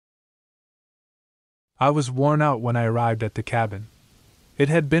I was worn out when I arrived at the cabin. It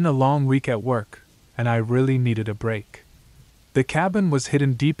had been a long week at work, and I really needed a break. The cabin was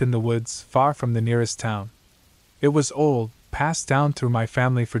hidden deep in the woods, far from the nearest town. It was old, passed down through my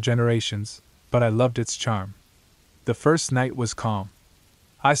family for generations, but I loved its charm. The first night was calm.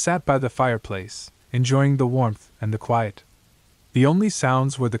 I sat by the fireplace, enjoying the warmth and the quiet. The only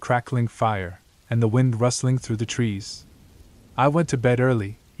sounds were the crackling fire and the wind rustling through the trees. I went to bed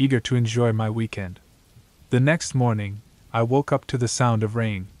early, eager to enjoy my weekend. The next morning, I woke up to the sound of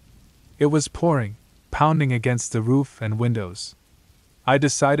rain. It was pouring, pounding against the roof and windows. I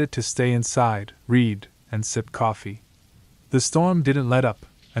decided to stay inside, read, and sip coffee. The storm didn't let up,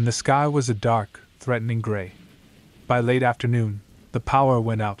 and the sky was a dark, threatening gray. By late afternoon, the power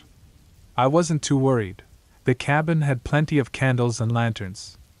went out. I wasn't too worried. The cabin had plenty of candles and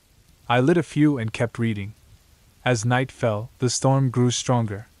lanterns. I lit a few and kept reading. As night fell, the storm grew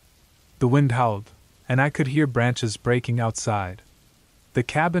stronger. The wind howled, and I could hear branches breaking outside. The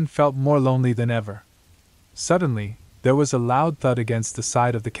cabin felt more lonely than ever. Suddenly, there was a loud thud against the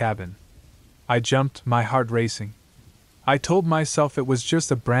side of the cabin. I jumped, my heart racing. I told myself it was just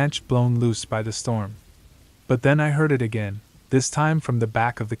a branch blown loose by the storm. But then I heard it again, this time from the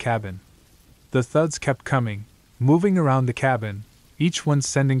back of the cabin. The thuds kept coming, moving around the cabin, each one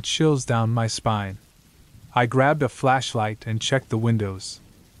sending chills down my spine. I grabbed a flashlight and checked the windows.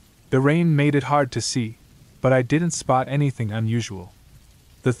 The rain made it hard to see, but I didn't spot anything unusual.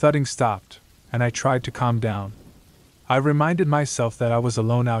 The thudding stopped, and I tried to calm down. I reminded myself that I was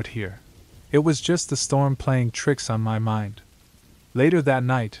alone out here. It was just the storm playing tricks on my mind. Later that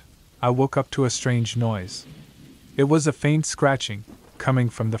night, I woke up to a strange noise. It was a faint scratching, coming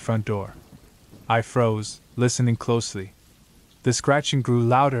from the front door. I froze, listening closely. The scratching grew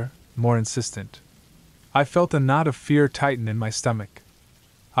louder, more insistent. I felt a knot of fear tighten in my stomach.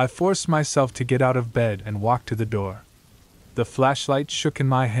 I forced myself to get out of bed and walk to the door. The flashlight shook in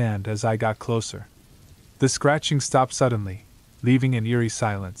my hand as I got closer. The scratching stopped suddenly, leaving an eerie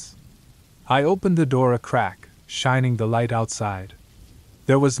silence. I opened the door a crack, shining the light outside.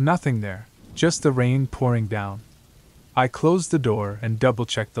 There was nothing there, just the rain pouring down. I closed the door and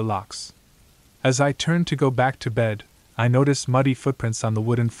double-checked the locks. As I turned to go back to bed, I noticed muddy footprints on the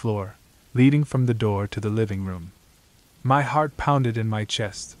wooden floor, leading from the door to the living room. My heart pounded in my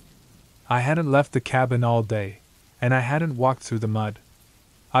chest. I hadn't left the cabin all day, and I hadn't walked through the mud.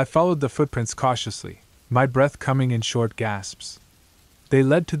 I followed the footprints cautiously, my breath coming in short gasps. They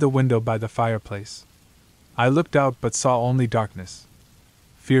led to the window by the fireplace. I looked out but saw only darkness.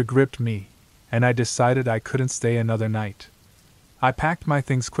 Fear gripped me, and I decided I couldn't stay another night. I packed my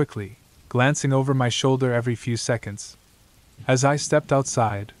things quickly, glancing over my shoulder every few seconds. As I stepped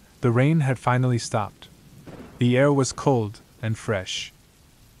outside, the rain had finally stopped. The air was cold and fresh.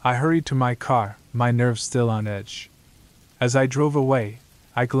 I hurried to my car, my nerves still on edge. As I drove away,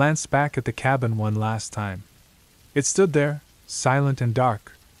 I glanced back at the cabin one last time. It stood there, silent and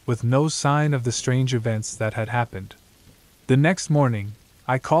dark, with no sign of the strange events that had happened. The next morning,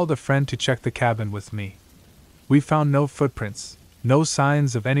 I called a friend to check the cabin with me. We found no footprints, no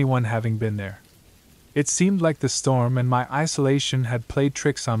signs of anyone having been there. It seemed like the storm and my isolation had played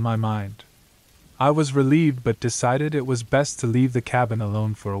tricks on my mind. I was relieved but decided it was best to leave the cabin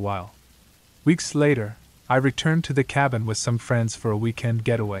alone for a while. Weeks later, I returned to the cabin with some friends for a weekend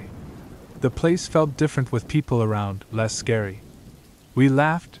getaway. The place felt different with people around, less scary. We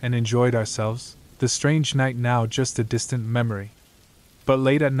laughed and enjoyed ourselves, the strange night now just a distant memory. But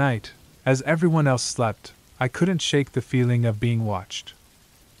late at night, as everyone else slept, I couldn't shake the feeling of being watched.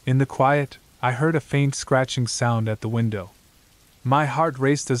 In the quiet, I heard a faint scratching sound at the window. My heart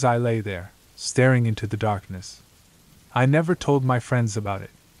raced as I lay there, staring into the darkness. I never told my friends about it.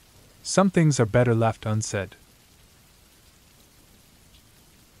 Some things are better left unsaid.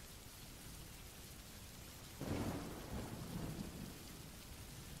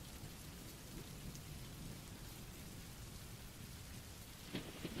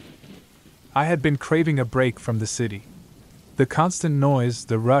 I had been craving a break from the city. The constant noise,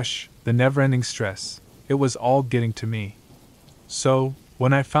 the rush, the never-ending stress, it was all getting to me. So,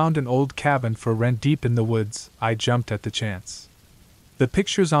 when I found an old cabin for rent deep in the woods, I jumped at the chance. The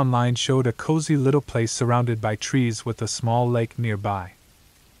pictures online showed a cozy little place surrounded by trees with a small lake nearby.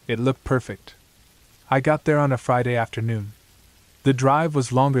 It looked perfect. I got there on a Friday afternoon. The drive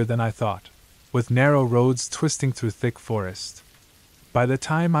was longer than I thought, with narrow roads twisting through thick forest. By the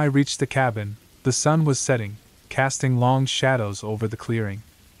time I reached the cabin, the sun was setting, casting long shadows over the clearing.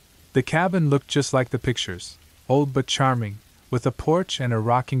 The cabin looked just like the pictures, old but charming, with a porch and a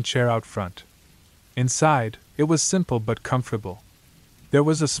rocking chair out front. Inside, it was simple but comfortable. There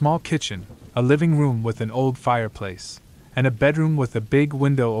was a small kitchen, a living room with an old fireplace, and a bedroom with a big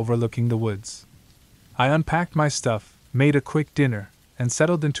window overlooking the woods. I unpacked my stuff, made a quick dinner, and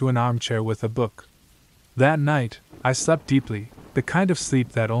settled into an armchair with a book. That night, I slept deeply, the kind of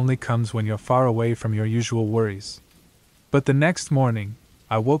sleep that only comes when you're far away from your usual worries. But the next morning,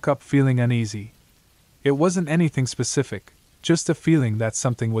 I woke up feeling uneasy. It wasn't anything specific, just a feeling that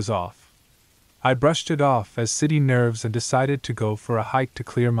something was off. I brushed it off as city nerves and decided to go for a hike to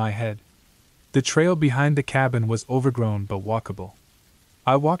clear my head. The trail behind the cabin was overgrown but walkable.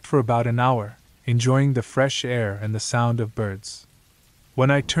 I walked for about an hour, enjoying the fresh air and the sound of birds. When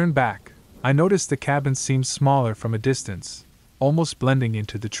I turned back, I noticed the cabin seemed smaller from a distance, almost blending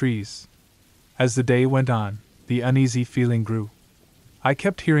into the trees. As the day went on, the uneasy feeling grew. I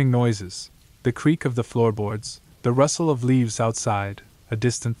kept hearing noises, the creak of the floorboards, the rustle of leaves outside, a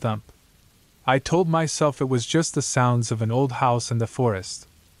distant thump. I told myself it was just the sounds of an old house in the forest,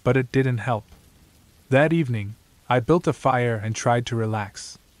 but it didn't help. That evening, I built a fire and tried to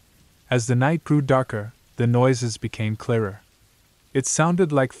relax. As the night grew darker, the noises became clearer. It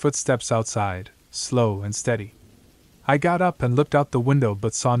sounded like footsteps outside, slow and steady. I got up and looked out the window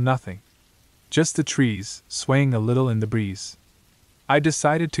but saw nothing. Just the trees, swaying a little in the breeze. I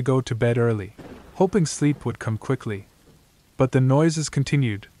decided to go to bed early, hoping sleep would come quickly. But the noises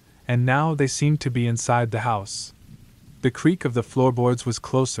continued, and now they seemed to be inside the house. The creak of the floorboards was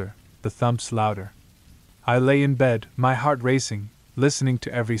closer, the thumps louder. I lay in bed, my heart racing, listening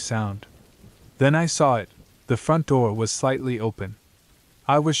to every sound. Then I saw it. The front door was slightly open.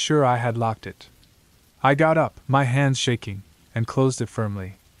 I was sure I had locked it. I got up, my hands shaking, and closed it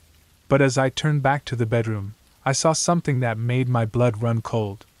firmly. But as I turned back to the bedroom, I saw something that made my blood run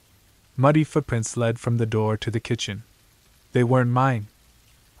cold. Muddy footprints led from the door to the kitchen. They weren't mine.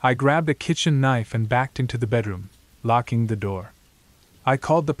 I grabbed a kitchen knife and backed into the bedroom, locking the door. I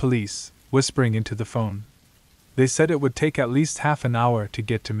called the police, whispering into the phone. They said it would take at least half an hour to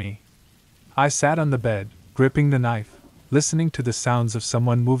get to me. I sat on the bed, gripping the knife, listening to the sounds of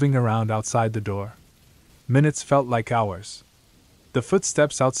someone moving around outside the door. Minutes felt like hours. The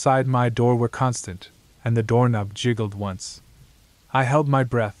footsteps outside my door were constant, and the doorknob jiggled once. I held my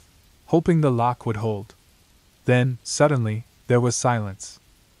breath, hoping the lock would hold. Then, suddenly, there was silence.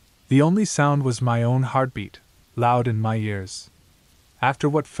 The only sound was my own heartbeat, loud in my ears. After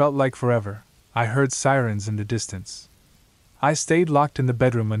what felt like forever, I heard sirens in the distance. I stayed locked in the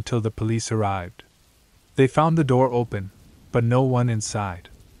bedroom until the police arrived. They found the door open, but no one inside.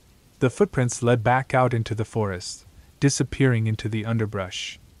 The footprints led back out into the forest, disappearing into the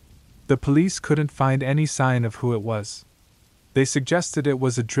underbrush. The police couldn't find any sign of who it was. They suggested it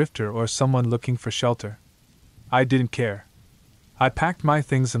was a drifter or someone looking for shelter. I didn't care. I packed my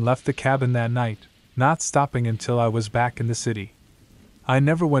things and left the cabin that night, not stopping until I was back in the city. I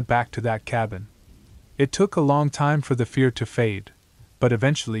never went back to that cabin. It took a long time for the fear to fade, but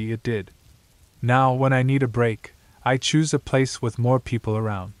eventually it did. Now, when I need a break, I choose a place with more people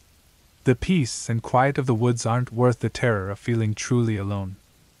around. The peace and quiet of the woods aren't worth the terror of feeling truly alone.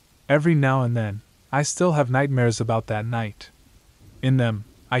 Every now and then, I still have nightmares about that night. In them,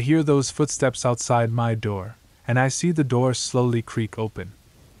 I hear those footsteps outside my door, and I see the door slowly creak open.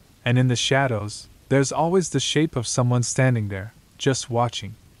 And in the shadows, there's always the shape of someone standing there, just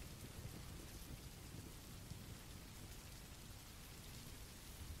watching.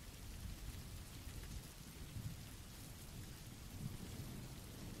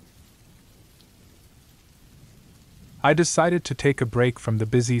 I decided to take a break from the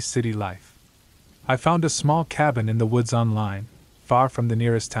busy city life. I found a small cabin in the woods online, far from the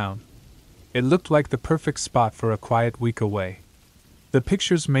nearest town. It looked like the perfect spot for a quiet week away. The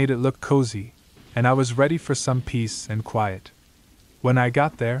pictures made it look cozy, and I was ready for some peace and quiet. When I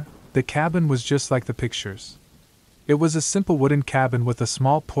got there, the cabin was just like the pictures. It was a simple wooden cabin with a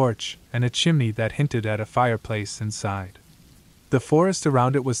small porch and a chimney that hinted at a fireplace inside. The forest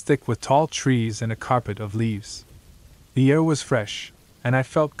around it was thick with tall trees and a carpet of leaves. The air was fresh, and I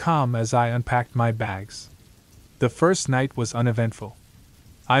felt calm as I unpacked my bags. The first night was uneventful.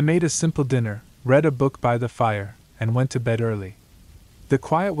 I made a simple dinner, read a book by the fire, and went to bed early. The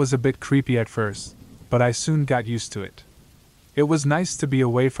quiet was a bit creepy at first, but I soon got used to it. It was nice to be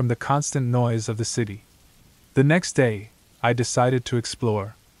away from the constant noise of the city. The next day, I decided to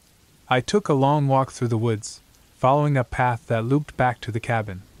explore. I took a long walk through the woods, following a path that looped back to the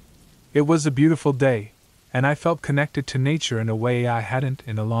cabin. It was a beautiful day, and I felt connected to nature in a way I hadn't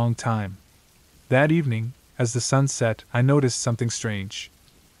in a long time. That evening, as the sun set, I noticed something strange.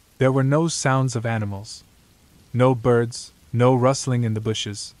 There were no sounds of animals. No birds, no rustling in the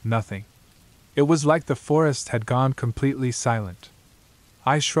bushes, nothing. It was like the forest had gone completely silent.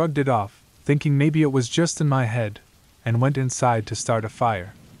 I shrugged it off, thinking maybe it was just in my head, and went inside to start a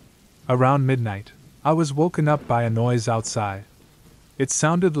fire. Around midnight, I was woken up by a noise outside. It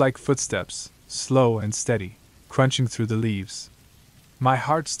sounded like footsteps, slow and steady, crunching through the leaves. My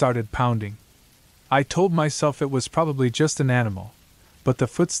heart started pounding. I told myself it was probably just an animal, but the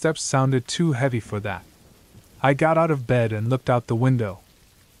footsteps sounded too heavy for that. I got out of bed and looked out the window.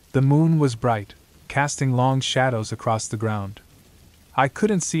 The moon was bright, casting long shadows across the ground. I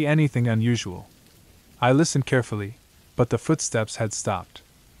couldn't see anything unusual. I listened carefully, but the footsteps had stopped.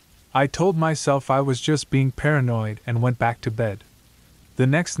 I told myself I was just being paranoid and went back to bed. The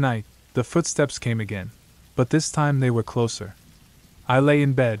next night, the footsteps came again, but this time they were closer. I lay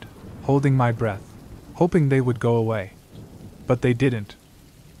in bed, holding my breath, hoping they would go away. But they didn't.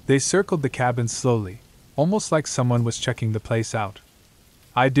 They circled the cabin slowly, almost like someone was checking the place out.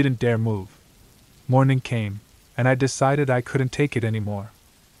 I didn't dare move. Morning came, and I decided I couldn't take it anymore.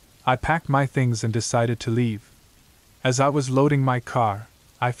 I packed my things and decided to leave. As I was loading my car,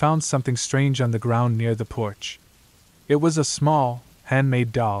 I found something strange on the ground near the porch. It was a small,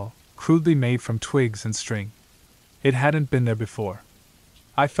 handmade doll, crudely made from twigs and string. It hadn't been there before.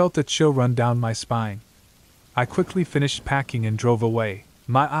 I felt a chill run down my spine. I quickly finished packing and drove away,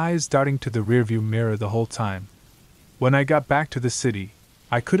 my eyes darting to the rearview mirror the whole time. When I got back to the city,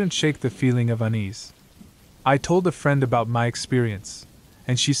 I couldn't shake the feeling of unease. I told a friend about my experience,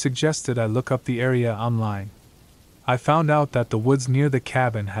 and she suggested I look up the area online. I found out that the woods near the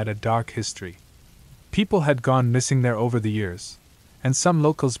cabin had a dark history. People had gone missing there over the years, and some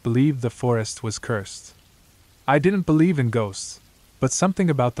locals believed the forest was cursed. I didn't believe in ghosts, but something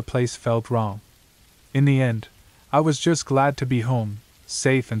about the place felt wrong. In the end, I was just glad to be home,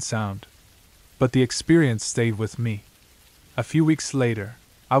 safe and sound. But the experience stayed with me. A few weeks later,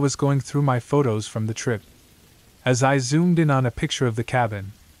 I was going through my photos from the trip. As I zoomed in on a picture of the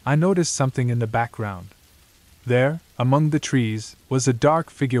cabin, I noticed something in the background. There, among the trees, was a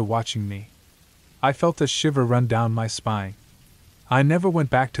dark figure watching me. I felt a shiver run down my spine. I never went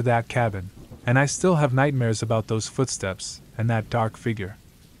back to that cabin, and I still have nightmares about those footsteps and that dark figure.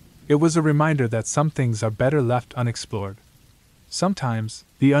 It was a reminder that some things are better left unexplored. Sometimes,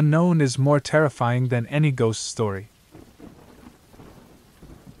 the unknown is more terrifying than any ghost story.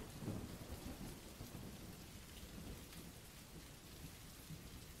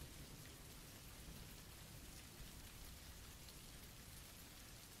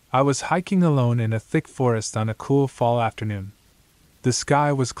 I was hiking alone in a thick forest on a cool fall afternoon. The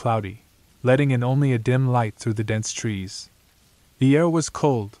sky was cloudy, letting in only a dim light through the dense trees. The air was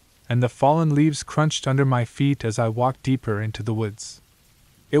cold, and the fallen leaves crunched under my feet as I walked deeper into the woods.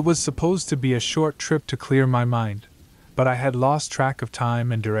 It was supposed to be a short trip to clear my mind, but I had lost track of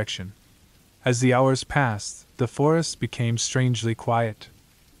time and direction. As the hours passed, the forest became strangely quiet.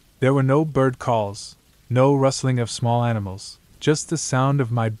 There were no bird calls, no rustling of small animals, just the sound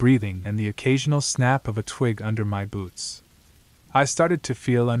of my breathing and the occasional snap of a twig under my boots. I started to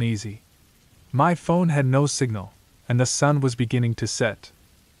feel uneasy. My phone had no signal, and the sun was beginning to set.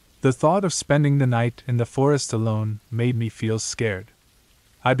 The thought of spending the night in the forest alone made me feel scared.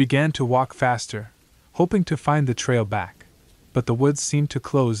 I began to walk faster, hoping to find the trail back, but the woods seemed to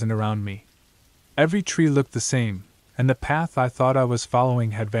close in around me. Every tree looked the same, and the path I thought I was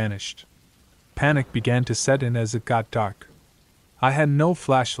following had vanished. Panic began to set in as it got dark. I had no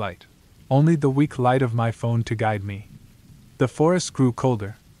flashlight, only the weak light of my phone to guide me. The forest grew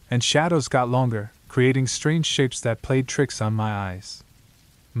colder, and shadows got longer, creating strange shapes that played tricks on my eyes.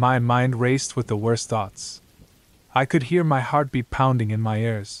 My mind raced with the worst thoughts. I could hear my heartbeat pounding in my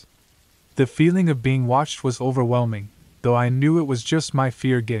ears. The feeling of being watched was overwhelming, though I knew it was just my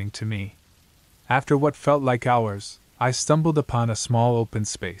fear getting to me. After what felt like hours, I stumbled upon a small open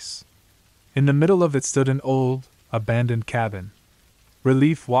space. In the middle of it stood an old, abandoned cabin.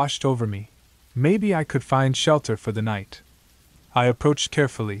 Relief washed over me. Maybe I could find shelter for the night. I approached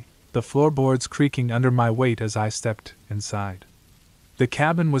carefully, the floorboards creaking under my weight as I stepped inside. The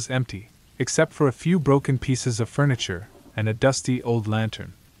cabin was empty, except for a few broken pieces of furniture and a dusty old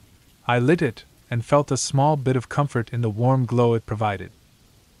lantern. I lit it and felt a small bit of comfort in the warm glow it provided.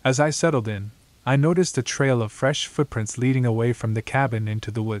 As I settled in, I noticed a trail of fresh footprints leading away from the cabin into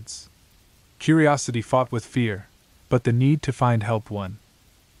the woods. Curiosity fought with fear, but the need to find help won.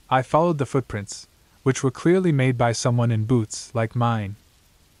 I followed the footprints, which were clearly made by someone in boots like mine.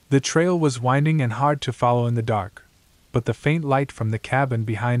 The trail was winding and hard to follow in the dark, but the faint light from the cabin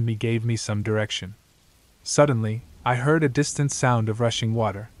behind me gave me some direction. Suddenly, I heard a distant sound of rushing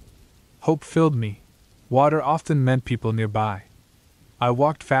water. Hope filled me. Water often meant people nearby. I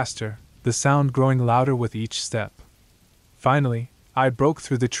walked faster, the sound growing louder with each step. Finally, I broke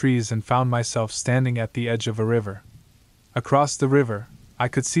through the trees and found myself standing at the edge of a river. Across the river, I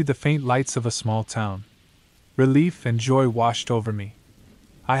could see the faint lights of a small town. Relief and joy washed over me.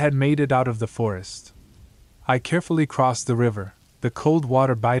 I had made it out of the forest. I carefully crossed the river, the cold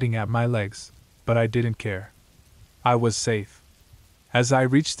water biting at my legs, but I didn't care. I was safe. As I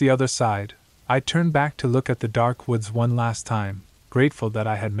reached the other side, I turned back to look at the dark woods one last time, grateful that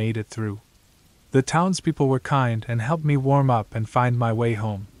I had made it through. The townspeople were kind and helped me warm up and find my way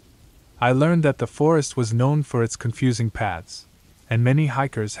home. I learned that the forest was known for its confusing paths, and many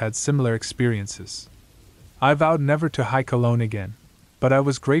hikers had similar experiences. I vowed never to hike alone again, but I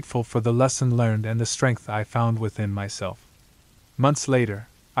was grateful for the lesson learned and the strength I found within myself. Months later,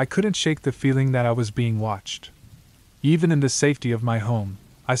 I couldn't shake the feeling that I was being watched. Even in the safety of my home,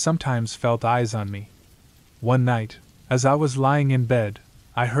 I sometimes felt eyes on me. One night, as I was lying in bed,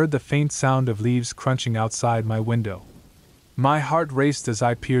 I heard the faint sound of leaves crunching outside my window. My heart raced as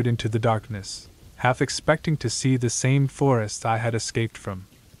I peered into the darkness, half expecting to see the same forest I had escaped from.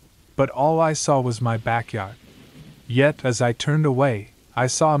 But all I saw was my backyard. Yet, as I turned away, I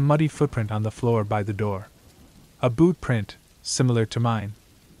saw a muddy footprint on the floor by the door. A boot print, similar to mine.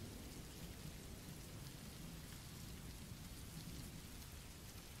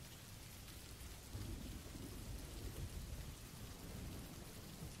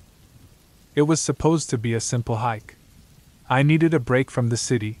 It was supposed to be a simple hike. I needed a break from the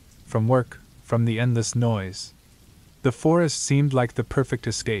city, from work, from the endless noise. The forest seemed like the perfect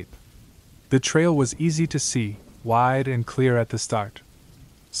escape. The trail was easy to see, wide and clear at the start.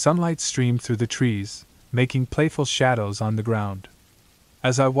 Sunlight streamed through the trees, making playful shadows on the ground.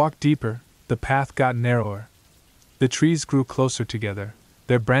 As I walked deeper, the path got narrower. The trees grew closer together,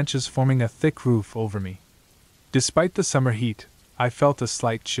 their branches forming a thick roof over me. Despite the summer heat, I felt a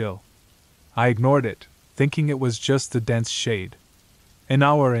slight chill. I ignored it, thinking it was just the dense shade. An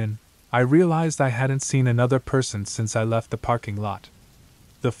hour in, I realized I hadn't seen another person since I left the parking lot.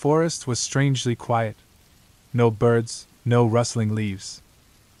 The forest was strangely quiet. No birds, no rustling leaves.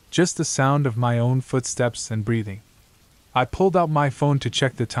 Just the sound of my own footsteps and breathing. I pulled out my phone to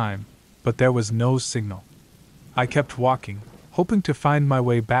check the time, but there was no signal. I kept walking, hoping to find my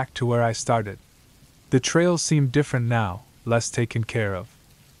way back to where I started. The trail seemed different now, less taken care of.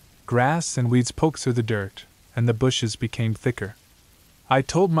 Grass and weeds poked through the dirt, and the bushes became thicker. I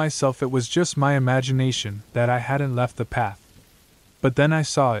told myself it was just my imagination that I hadn't left the path. But then I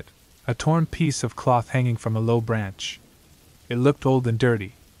saw it, a torn piece of cloth hanging from a low branch. It looked old and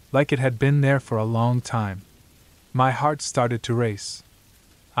dirty, like it had been there for a long time. My heart started to race.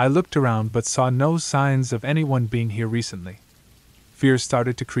 I looked around but saw no signs of anyone being here recently. Fear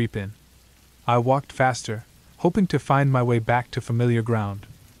started to creep in. I walked faster, hoping to find my way back to familiar ground.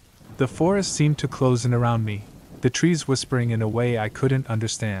 The forest seemed to close in around me, the trees whispering in a way I couldn't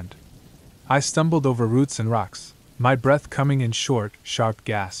understand. I stumbled over roots and rocks, my breath coming in short, sharp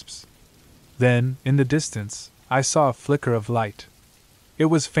gasps. Then, in the distance, I saw a flicker of light. It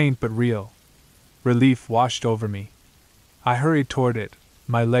was faint but real. Relief washed over me. I hurried toward it,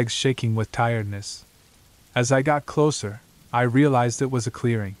 my legs shaking with tiredness. As I got closer, I realized it was a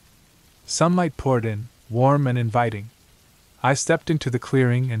clearing. Sunlight poured in, warm and inviting. I stepped into the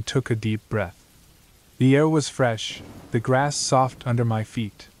clearing and took a deep breath. The air was fresh, the grass soft under my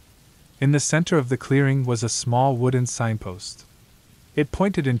feet. In the center of the clearing was a small wooden signpost. It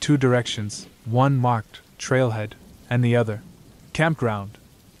pointed in two directions, one marked trailhead, and the other campground.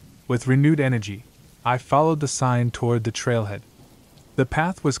 With renewed energy, I followed the sign toward the trailhead. The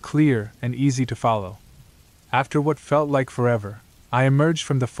path was clear and easy to follow. After what felt like forever, I emerged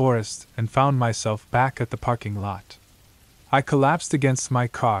from the forest and found myself back at the parking lot. I collapsed against my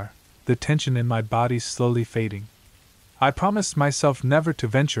car, the tension in my body slowly fading. I promised myself never to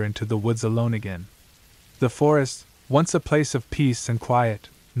venture into the woods alone again. The forest, once a place of peace and quiet,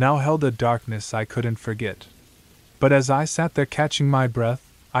 now held a darkness I couldn't forget. But as I sat there catching my breath,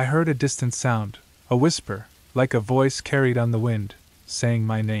 I heard a distant sound, a whisper, like a voice carried on the wind, saying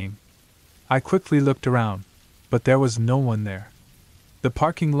my name. I quickly looked around, but there was no one there. The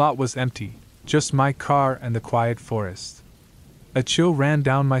parking lot was empty, just my car and the quiet forest. A chill ran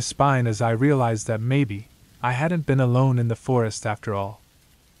down my spine as I realized that maybe I hadn't been alone in the forest after all.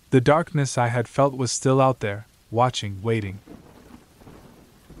 The darkness I had felt was still out there, watching, waiting.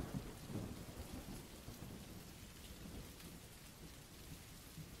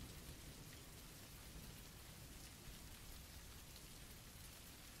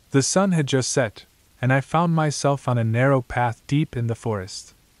 The sun had just set, and I found myself on a narrow path deep in the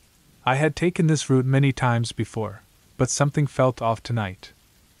forest. I had taken this route many times before, but something felt off tonight.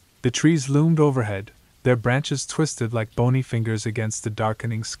 The trees loomed overhead, their branches twisted like bony fingers against the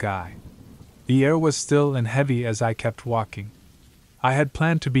darkening sky. The air was still and heavy as I kept walking. I had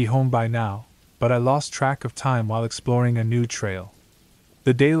planned to be home by now, but I lost track of time while exploring a new trail.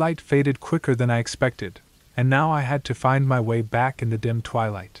 The daylight faded quicker than I expected, and now I had to find my way back in the dim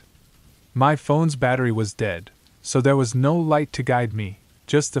twilight. My phone's battery was dead, so there was no light to guide me,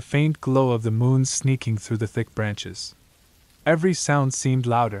 just the faint glow of the moon sneaking through the thick branches. Every sound seemed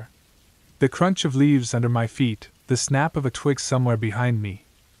louder. The crunch of leaves under my feet, the snap of a twig somewhere behind me,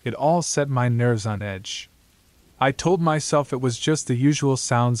 it all set my nerves on edge. I told myself it was just the usual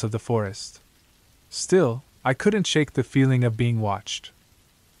sounds of the forest. Still, I couldn't shake the feeling of being watched.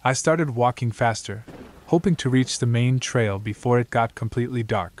 I started walking faster, hoping to reach the main trail before it got completely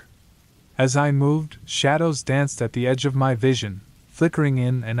dark. As I moved, shadows danced at the edge of my vision, flickering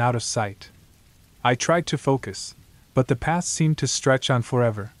in and out of sight. I tried to focus, but the path seemed to stretch on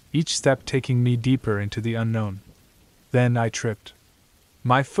forever, each step taking me deeper into the unknown. Then I tripped.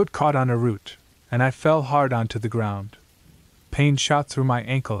 My foot caught on a root, and I fell hard onto the ground. Pain shot through my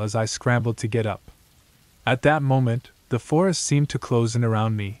ankle as I scrambled to get up. At that moment, the forest seemed to close in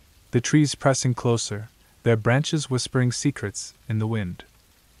around me, the trees pressing closer, their branches whispering secrets in the wind.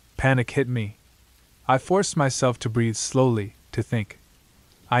 Panic hit me. I forced myself to breathe slowly, to think.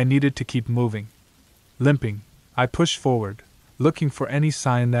 I needed to keep moving. Limping, I pushed forward, looking for any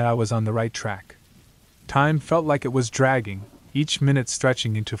sign that I was on the right track. Time felt like it was dragging, each minute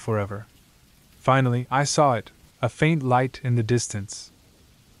stretching into forever. Finally, I saw it, a faint light in the distance.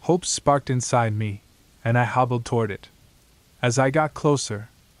 Hope sparked inside me, and I hobbled toward it. As I got closer,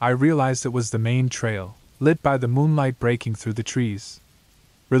 I realized it was the main trail, lit by the moonlight breaking through the trees.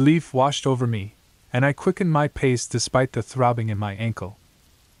 Relief washed over me, and I quickened my pace despite the throbbing in my ankle.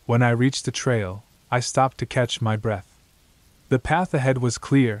 When I reached the trail, I stopped to catch my breath. The path ahead was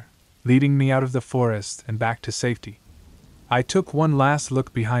clear, leading me out of the forest and back to safety. I took one last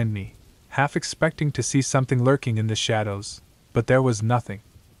look behind me, half expecting to see something lurking in the shadows, but there was nothing.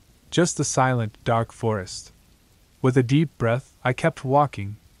 Just the silent, dark forest. With a deep breath, I kept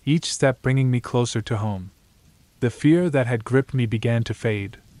walking, each step bringing me closer to home. The fear that had gripped me began to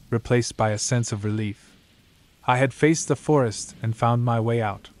fade, replaced by a sense of relief. I had faced the forest and found my way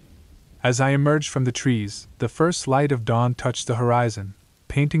out. As I emerged from the trees, the first light of dawn touched the horizon,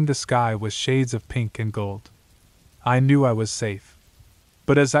 painting the sky with shades of pink and gold. I knew I was safe.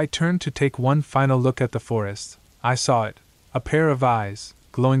 But as I turned to take one final look at the forest, I saw it, a pair of eyes,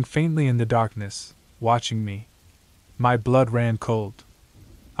 glowing faintly in the darkness, watching me. My blood ran cold.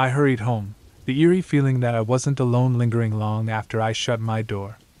 I hurried home, the eerie feeling that I wasn't alone lingering long after I shut my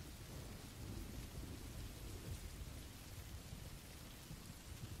door.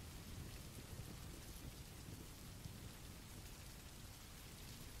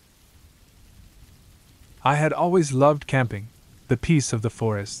 I had always loved camping, the peace of the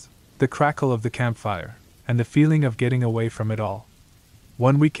forest, the crackle of the campfire, and the feeling of getting away from it all.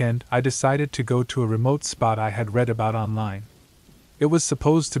 One weekend, I decided to go to a remote spot I had read about online. It was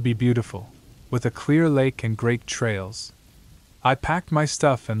supposed to be beautiful, with a clear lake and great trails. I packed my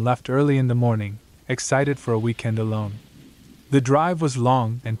stuff and left early in the morning, excited for a weekend alone. The drive was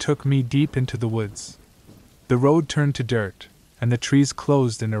long and took me deep into the woods. The road turned to dirt, and the trees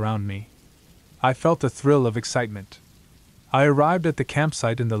closed in around me. I felt a thrill of excitement. I arrived at the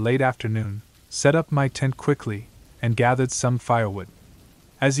campsite in the late afternoon, set up my tent quickly, and gathered some firewood.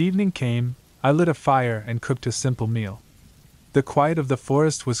 As evening came, I lit a fire and cooked a simple meal. The quiet of the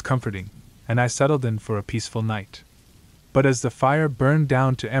forest was comforting, and I settled in for a peaceful night. But as the fire burned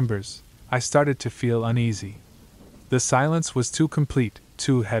down to embers, I started to feel uneasy. The silence was too complete,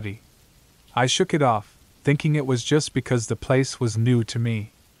 too heavy. I shook it off, thinking it was just because the place was new to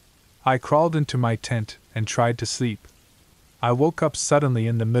me. I crawled into my tent and tried to sleep. I woke up suddenly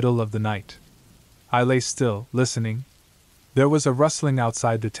in the middle of the night. I lay still, listening. There was a rustling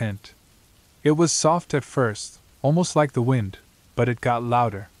outside the tent. It was soft at first, almost like the wind, but it got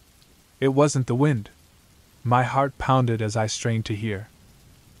louder. It wasn't the wind. My heart pounded as I strained to hear.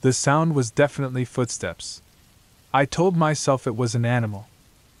 The sound was definitely footsteps. I told myself it was an animal.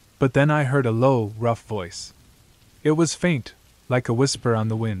 But then I heard a low, rough voice. It was faint, like a whisper on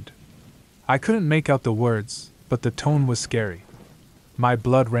the wind. I couldn't make out the words, but the tone was scary. My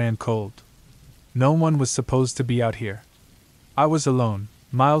blood ran cold. No one was supposed to be out here. I was alone,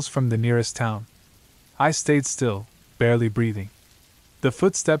 miles from the nearest town. I stayed still, barely breathing. The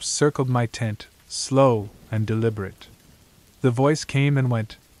footsteps circled my tent, slow and deliberate. The voice came and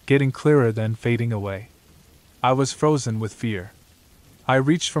went, getting clearer then fading away. I was frozen with fear. I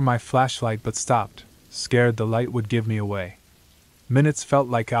reached for my flashlight but stopped, scared the light would give me away. Minutes felt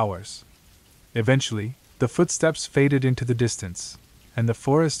like hours. Eventually, the footsteps faded into the distance, and the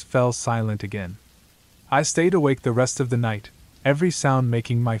forest fell silent again. I stayed awake the rest of the night, every sound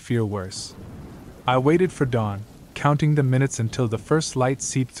making my fear worse. I waited for dawn, counting the minutes until the first light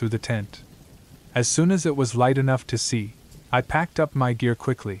seeped through the tent. As soon as it was light enough to see, I packed up my gear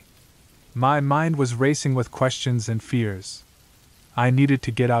quickly. My mind was racing with questions and fears. I needed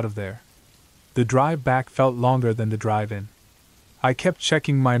to get out of there. The drive back felt longer than the drive in. I kept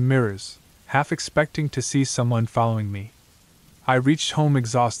checking my mirrors, half expecting to see someone following me. I reached home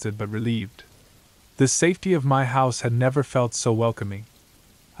exhausted but relieved. The safety of my house had never felt so welcoming.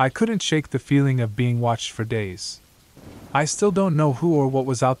 I couldn't shake the feeling of being watched for days. I still don't know who or what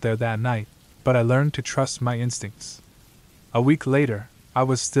was out there that night, but I learned to trust my instincts. A week later, I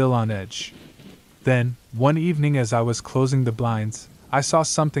was still on edge. Then, one evening as I was closing the blinds, I saw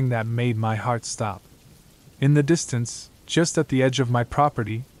something that made my heart stop. In the distance, just at the edge of my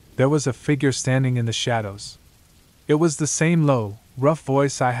property, there was a figure standing in the shadows. It was the same low, rough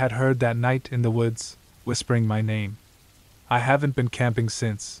voice I had heard that night in the woods, whispering my name. I haven't been camping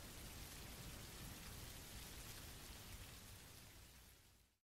since,